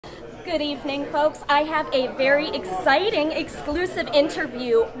Good evening, folks. I have a very exciting exclusive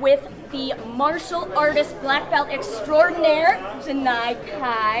interview with the martial artist black belt extraordinaire, JANAI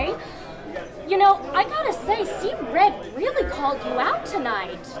Kai. You know, I gotta say, C. Red really called you out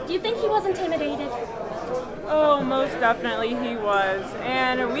tonight. Do you think he was intimidated? Oh, most definitely he was.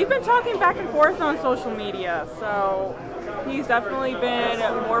 And we've been talking back and forth on social media, so he's definitely been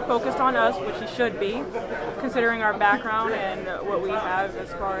more focused on us, which he should be, considering our background and what we have as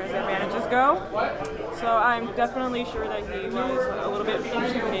far as advantages go. So I'm definitely sure that he was a little bit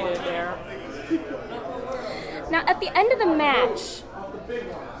intimidated there. Now, at the end of the match,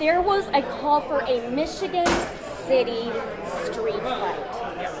 there was a call for a Michigan City street fight.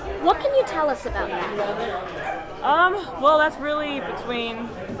 What can you tell us about that? Well, that's really between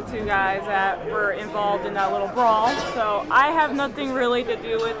the two guys that were involved in that little brawl, so I have nothing really to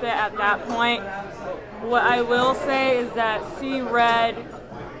do with it at that point. What I will say is that C. Red,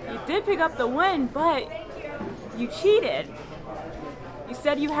 you did pick up the win, but you cheated. You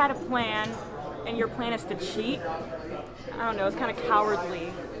said you had a plan, and your plan is to cheat. I don't know, it's kind of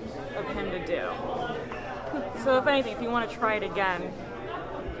cowardly of him to do. So if anything, if you want to try it again,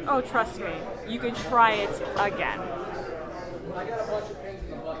 oh, trust me, you can try it again.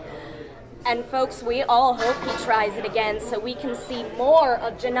 And folks, we all hope he tries it again so we can see more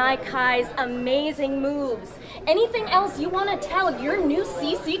of JANAI Kai's amazing moves. Anything else you want to tell your new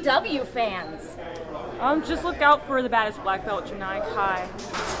CCW fans? Just look out for the baddest black belt, JANAI Kai,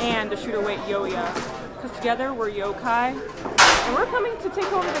 and the shooterweight Yoya, because together we're Yokai, and we're coming to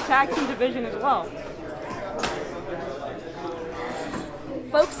take over the tag team division as well.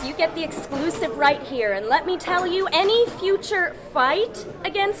 Folks, you get the exclusive right here, and let me tell you, any future fight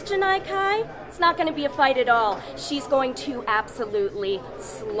against JANAI Kai, it's not going to be a fight at all. She's going to absolutely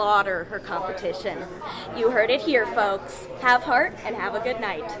slaughter her competition. You heard it here, folks. Have heart and have a good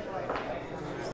night.